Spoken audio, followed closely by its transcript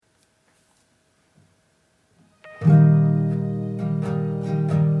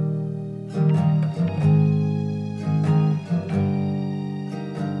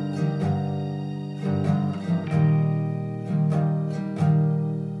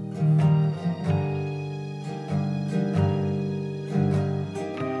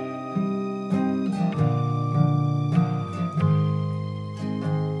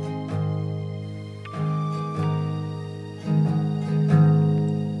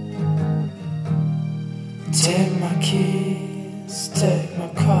Take my keys, take my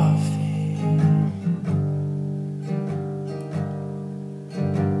coffee.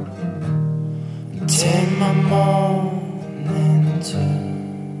 Take my morning too.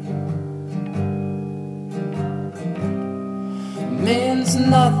 It means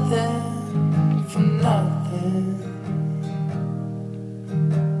nothing for nothing,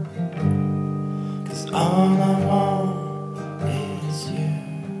 'cause all I want is you.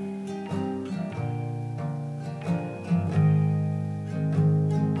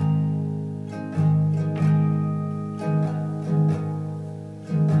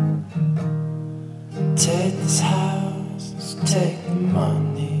 Take this house, take the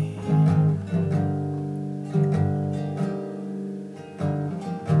money.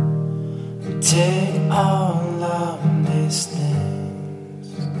 Take all of these things.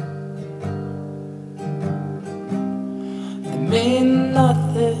 They mean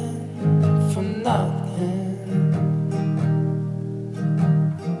nothing for nothing.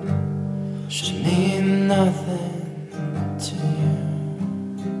 Should mean nothing to you.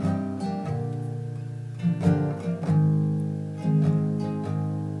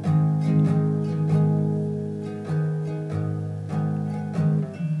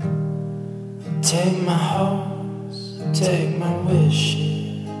 Take my hopes, take my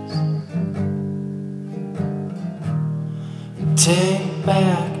wishes, and take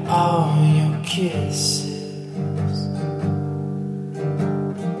back all your kisses.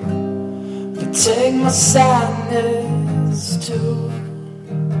 But take my sadness too.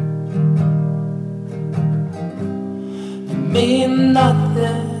 It mean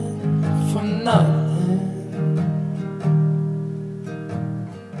nothing for nothing,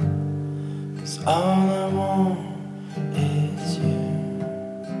 'cause all I want